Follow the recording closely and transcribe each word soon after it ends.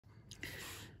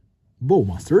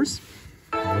Bowmasters.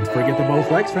 Don't forget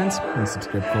about likes, friends, and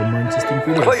subscribe for more interesting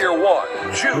videos. Player one,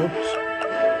 choose.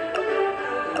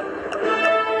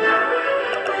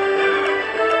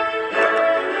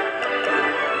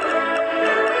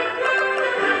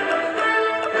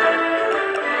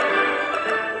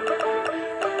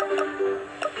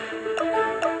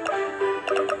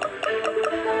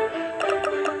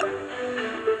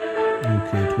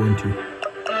 Okay, 20.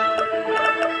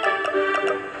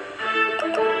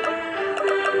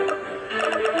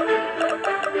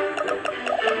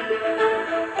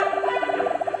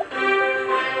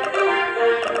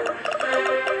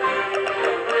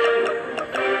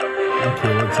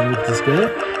 Okay, let's see what this guy.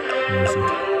 Where is it?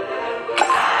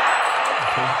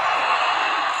 Okay.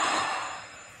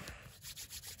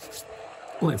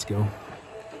 Let's go.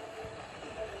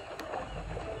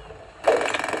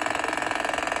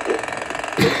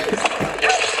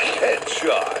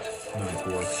 Headshot. Nice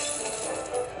work.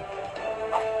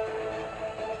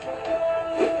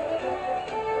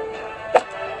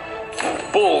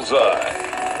 Bullseye.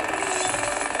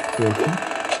 40.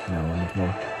 No, not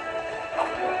more.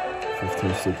 50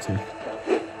 or 60.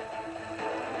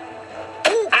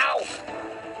 Ow!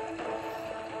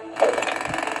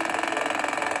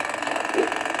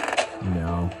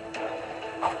 No.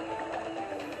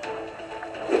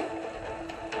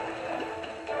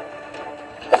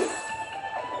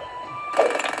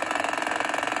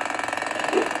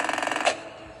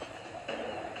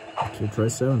 Okay, try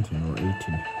 17 or 18.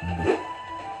 Maybe.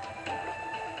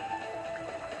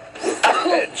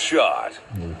 Headshot.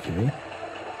 Okay.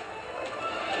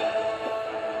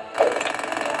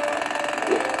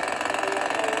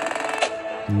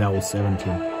 Now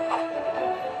 17.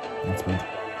 That's bad.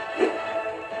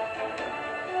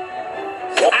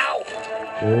 Ow!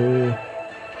 Oh.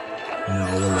 No.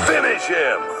 Finish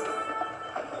him.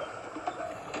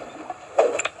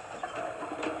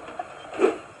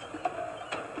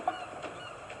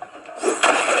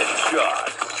 Headshot.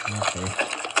 Okay.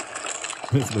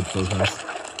 That's a bit so fast.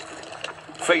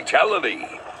 Fatality.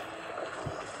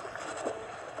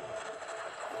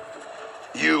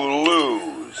 You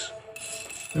lose.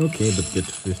 Okay, but get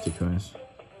 50 coins.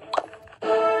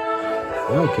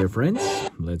 Okay, friends,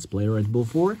 let's play Red Bull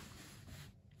 4.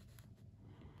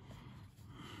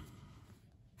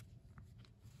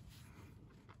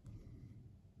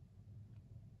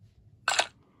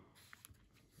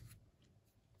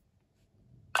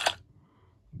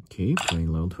 Okay,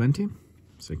 playing level 20.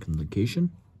 Second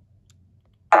location.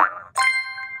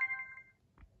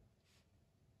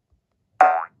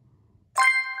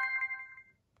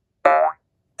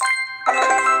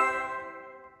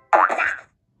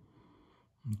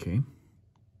 Okay.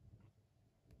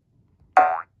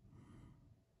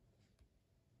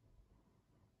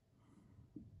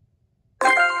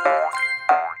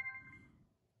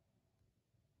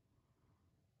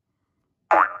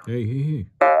 Hey, hey, hey.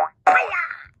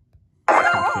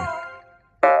 Okay.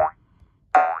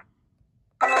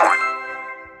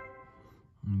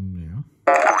 Yeah.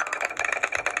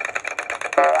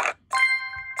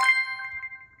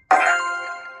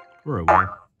 Very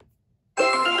well.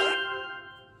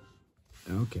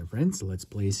 Okay, friends, let's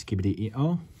play Skibidi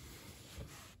EO.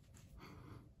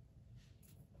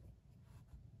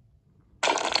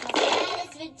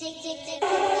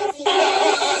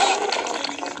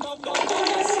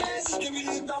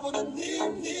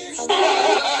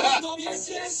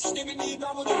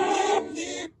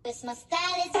 My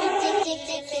style is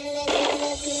ridiculous.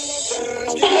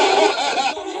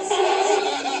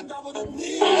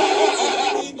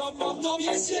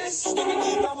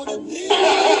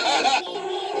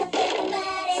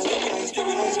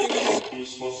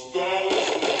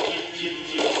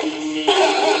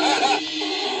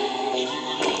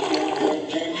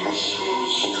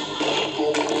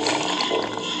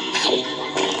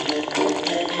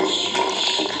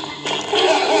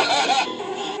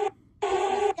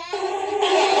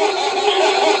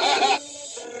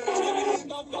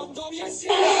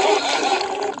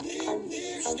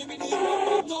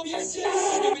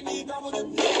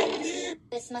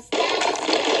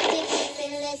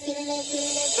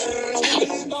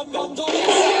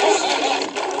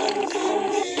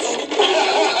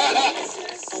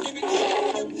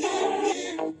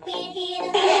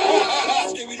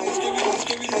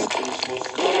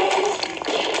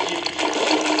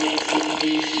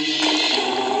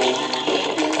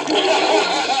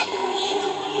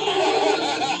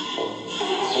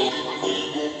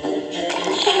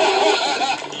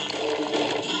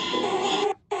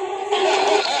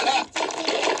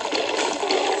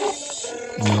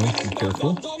 No, be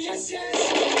careful.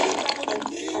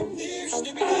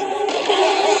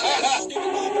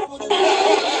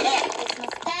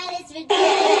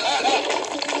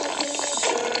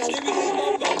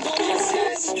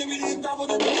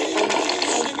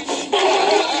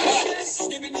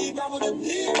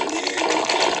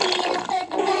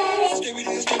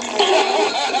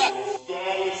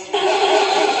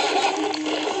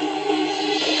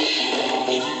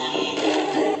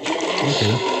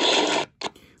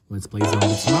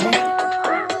 some money.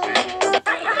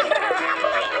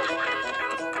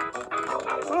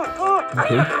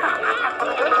 Okay.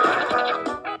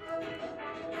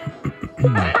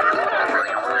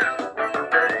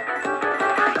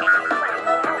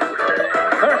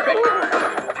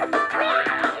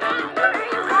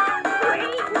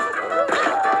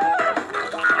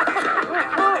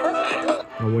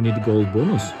 Oh, we need the gold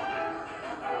bonus.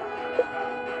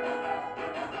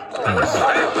 Nice.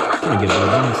 Gonna get gold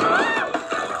bonus.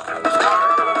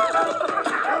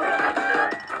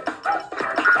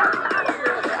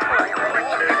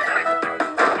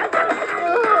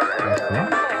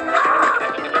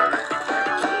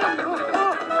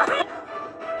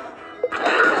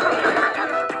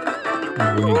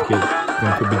 We need to get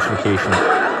going to a beach location.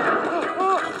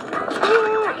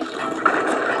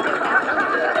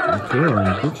 Okay, we're on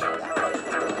the beach.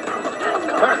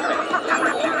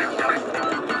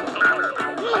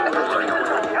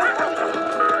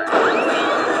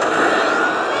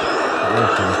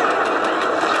 Okay.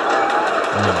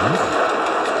 Nice.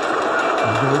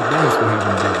 Gold bonus we have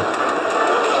in there.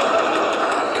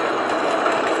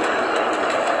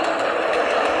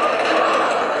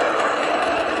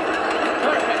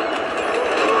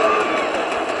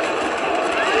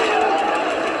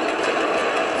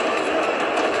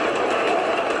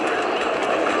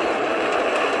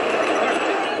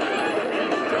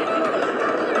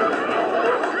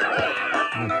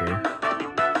 Okay.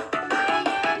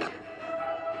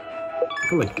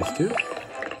 Collect this too.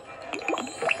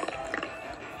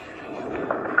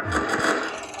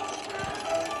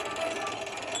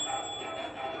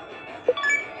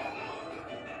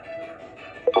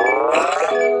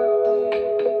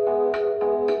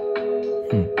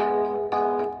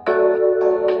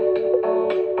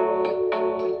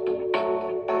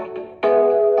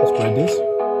 Let's try this.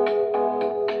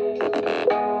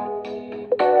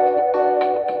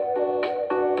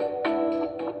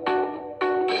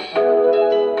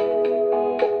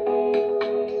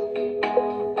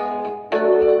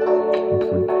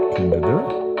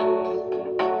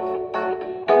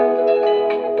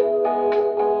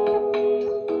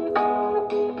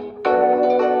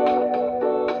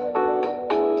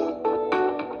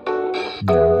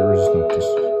 No, there is not this.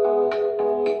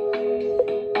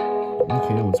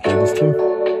 Okay, let's play this too.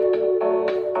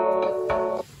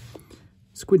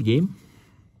 Squid Game.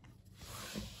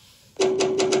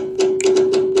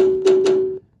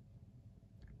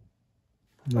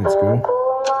 Let's go.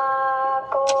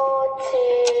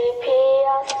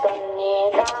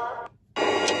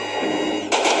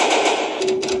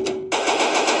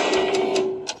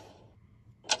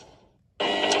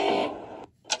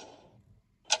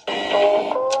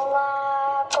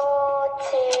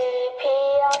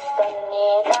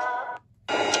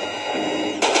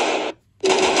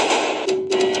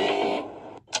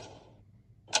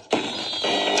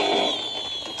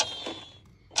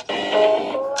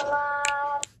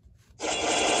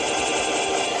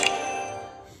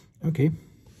 Okay,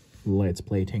 let's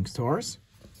play Tank Stars.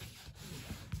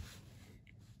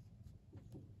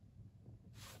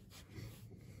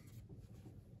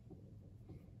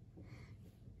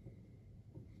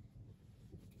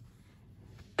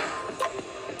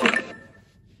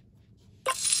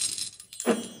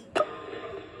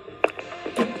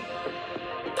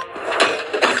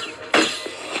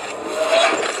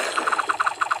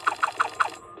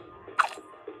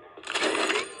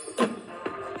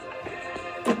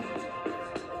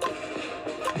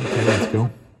 Okay, let's go.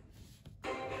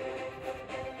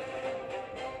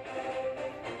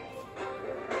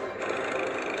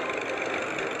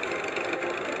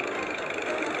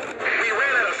 We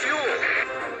ran out of fuel.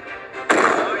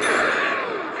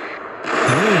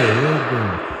 Hey, there we go.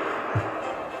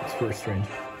 It's very strange.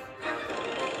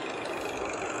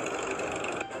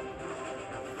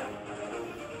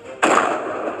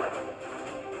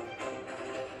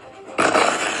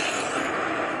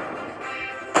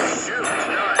 Shoot,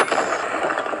 nice.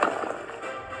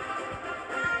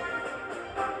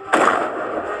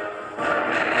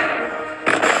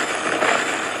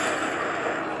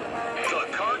 The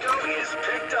cargo is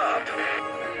picked up.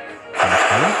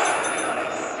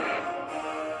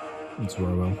 It's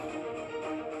very well.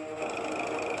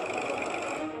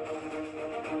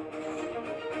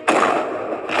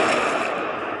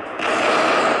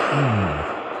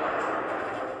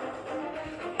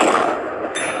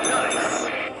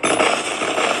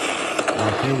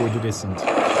 Okay, we do descent.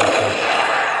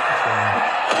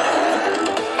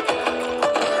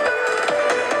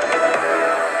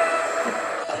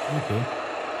 Okay.